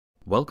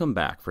Welcome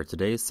back for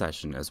today's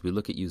session as we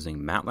look at using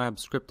Matlab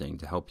scripting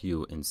to help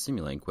you in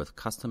Simulink with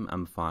custom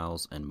M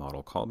files and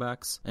model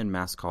callbacks and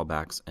mask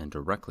callbacks and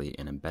directly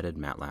in embedded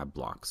Matlab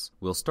blocks.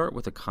 We'll start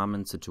with a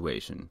common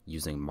situation,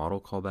 using model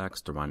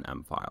callbacks to run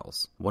M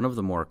files. One of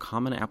the more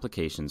common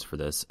applications for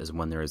this is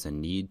when there is a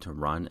need to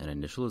run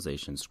an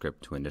initialization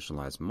script to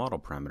initialize model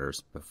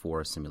parameters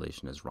before a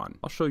simulation is run.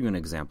 I'll show you an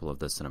example of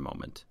this in a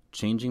moment.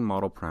 Changing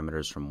model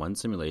parameters from one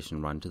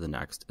simulation run to the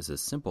next is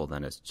as simple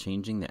then as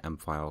changing the M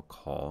file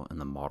call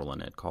and the model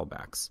init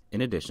callbacks.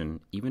 In addition,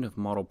 even if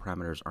model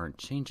parameters aren't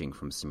changing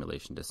from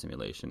simulation to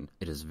simulation,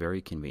 it is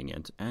very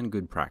convenient and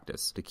good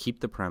practice to keep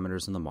the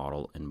parameters in the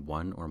model in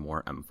one or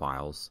more M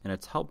files, and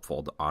it's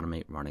helpful to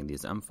automate running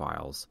these M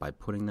files by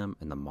putting them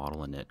in the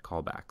model init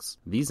callbacks.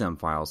 These M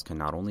files can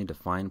not only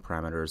define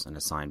parameters and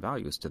assign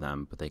values to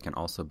them, but they can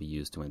also be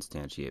used to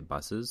instantiate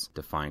buses,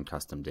 define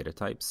custom data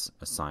types,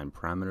 assign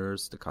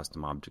parameters to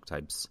custom object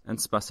types,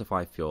 and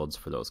specify fields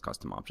for those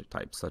custom object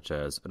types, such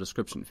as a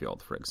description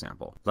field, for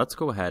example. Let's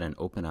go ahead and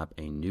open up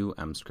a new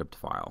mscript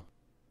file.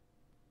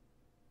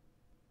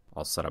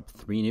 I'll set up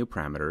 3 new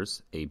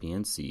parameters, a, b,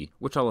 and c,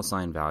 which I'll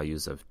assign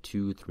values of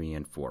 2, 3,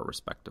 and 4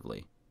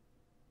 respectively.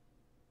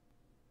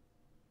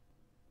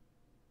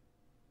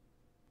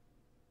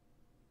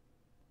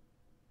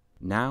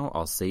 Now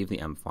I'll save the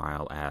M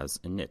file as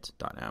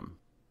init.m.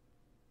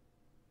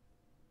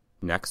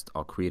 Next,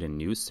 I'll create a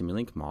new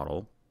Simulink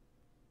model,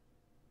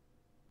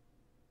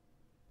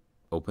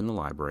 open the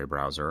library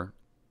browser,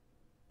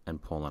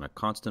 and pull in a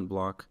constant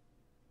block,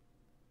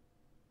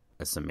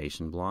 a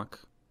summation block,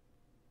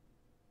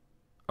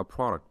 a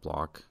product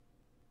block,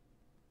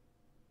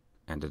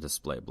 and a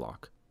display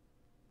block.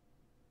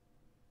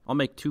 I'll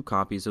make 2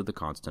 copies of the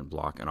constant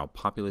block, and I'll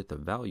populate the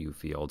value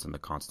fields in the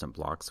constant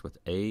blocks with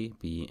A,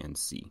 B, and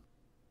C.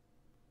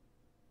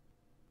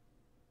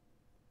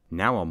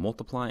 Now I'll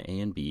multiply A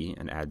and B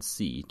and add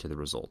C to the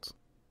result.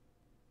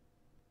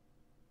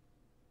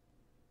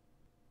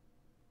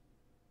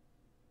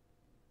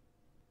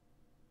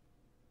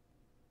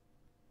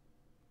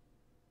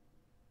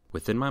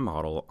 Within my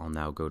model, I'll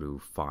now go to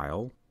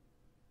File,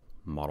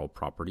 Model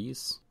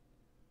Properties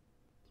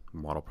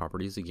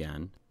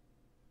again,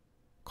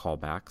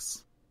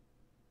 Callbacks,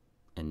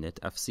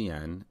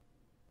 init.fcn,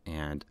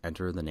 and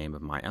enter the name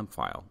of my M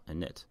file,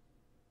 init.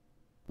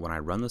 When I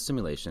run the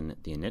simulation,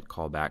 the init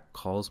callback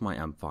calls my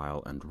M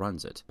file and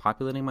runs it,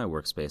 populating my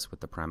workspace with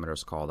the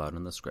parameters called out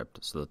in the script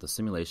so that the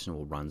simulation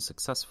will run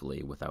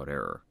successfully without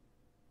error.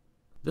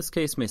 This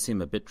case may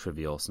seem a bit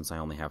trivial since I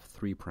only have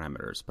 3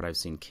 parameters, but I've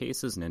seen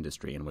cases in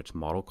industry in which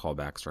model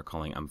callbacks are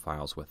calling M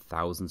files with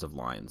thousands of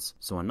lines.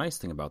 So a nice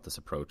thing about this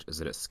approach is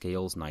that it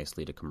scales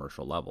nicely to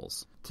commercial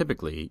levels.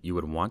 Typically, you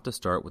would want to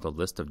start with a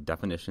list of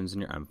definitions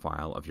in your M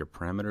file of your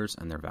parameters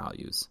and their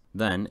values.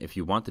 Then, if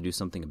you want to do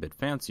something a bit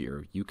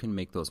fancier, you can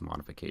make those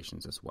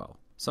modifications as well.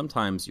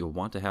 Sometimes you'll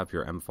want to have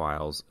your M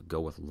files go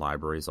with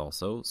libraries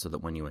also, so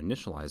that when you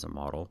initialize a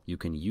model, you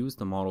can use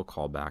the model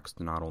callbacks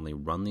to not only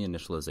run the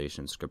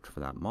initialization script for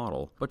that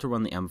model, but to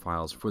run the M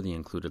files for the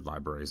included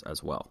libraries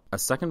as well. A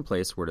second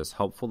place where it is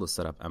helpful to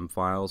set up M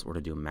files or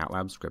to do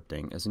Matlab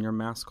scripting is in your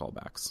mask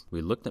callbacks.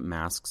 We looked at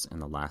masks in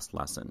the last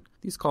lesson.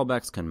 These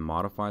callbacks can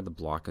modify the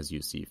block as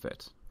you see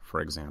fit. For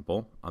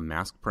example, a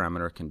mask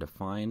parameter can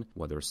define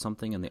whether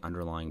something in the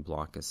underlying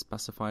block is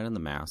specified in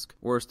the mask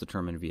or is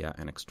determined via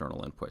an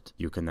external input.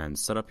 You can then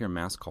set up your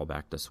mask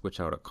callback to switch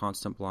out a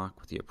constant block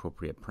with the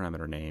appropriate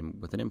parameter name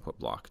with an input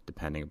block,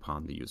 depending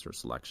upon the user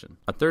selection.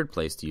 A third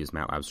place to use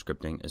Matlab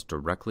scripting is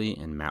directly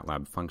in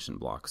Matlab function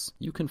blocks.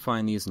 You can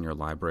find these in your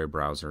library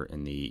browser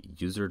in the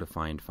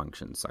User-Defined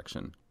Functions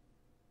section.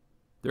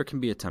 There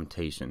can be a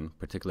temptation,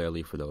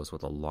 particularly for those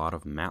with a lot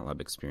of Matlab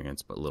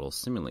experience but little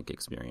Simulink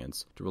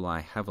experience, to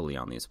rely heavily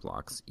on these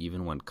blocks,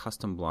 even when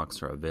custom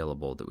blocks are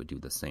available that would do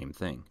the same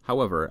thing.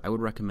 However, I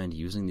would recommend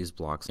using these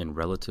blocks in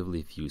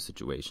relatively few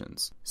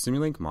situations.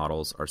 Simulink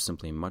models are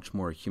simply much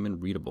more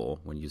human-readable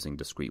when using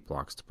discrete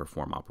blocks to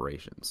perform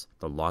operations.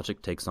 The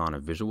logic takes on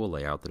a visual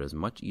layout that is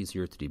much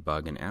easier to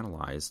debug and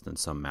analyze than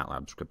some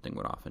Matlab scripting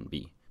would often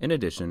be. In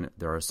addition,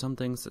 there are some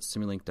things that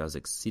Simulink does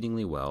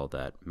exceedingly well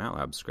that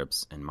Matlab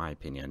scripts, in my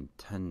opinion,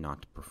 tend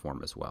not to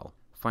perform as well.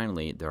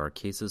 Finally, there are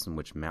cases in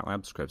which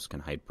Matlab scripts can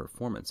hide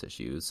performance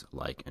issues,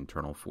 like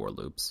internal for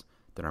loops,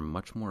 that are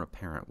much more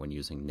apparent when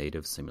using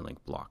native Simulink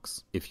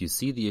blocks. If you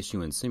see the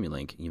issue in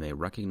Simulink, you may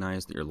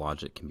recognize that your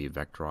logic can be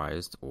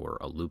vectorized or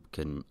a loop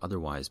can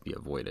otherwise be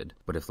avoided.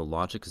 But if the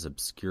logic is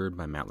obscured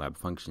by Matlab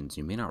functions,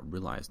 you may not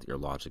realize that your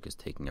logic is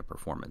taking a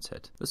performance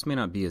hit. This may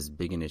not be as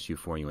big an issue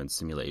for you in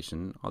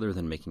simulation, other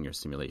than making your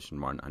simulation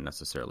run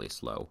unnecessarily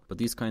slow. But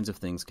these kinds of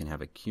things can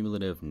have a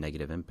cumulative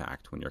negative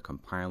impact when you're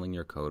compiling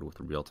your code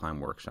with Real-Time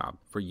Workshop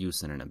for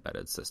use in an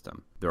embedded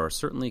system. There are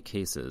certainly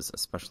cases,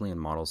 especially in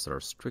models that are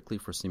strictly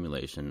for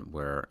simulation,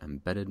 where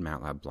embedded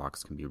Matlab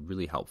blocks can be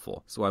really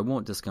helpful, so I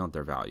won't discount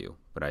their value,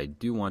 but I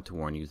do want to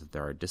warn you that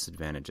there are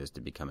disadvantages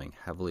to becoming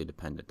heavily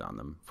dependent on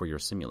them for your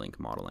Simulink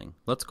modeling.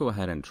 Let's go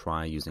ahead and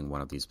try using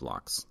one of these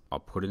blocks. I'll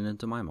put it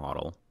into my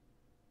model,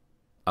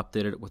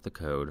 updated it with the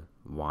code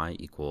y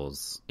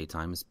equals a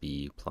times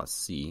b plus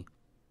c,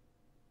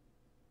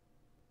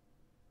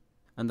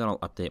 and then I'll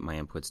update my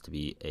inputs to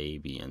be a,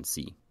 b, and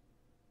c.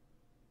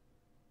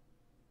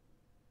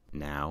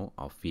 Now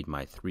I'll feed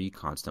my 3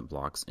 constant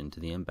blocks into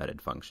the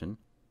embedded function,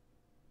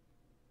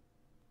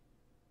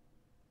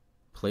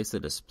 place a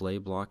display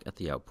block at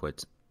the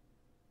output,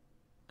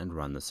 and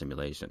run the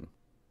simulation.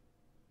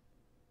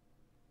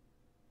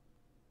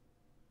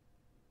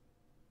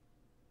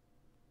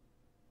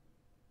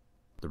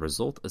 The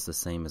result is the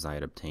same as I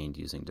had obtained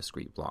using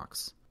discrete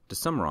blocks. To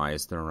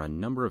summarize, there are a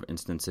number of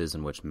instances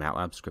in which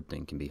Matlab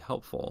scripting can be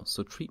helpful,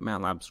 so treat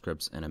Matlab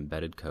scripts and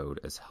embedded code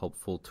as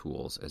helpful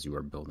tools as you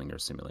are building your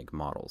Simulink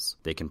models.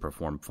 They can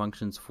perform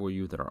functions for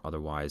you that are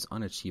otherwise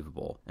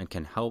unachievable and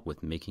can help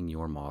with making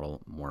your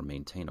model more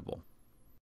maintainable.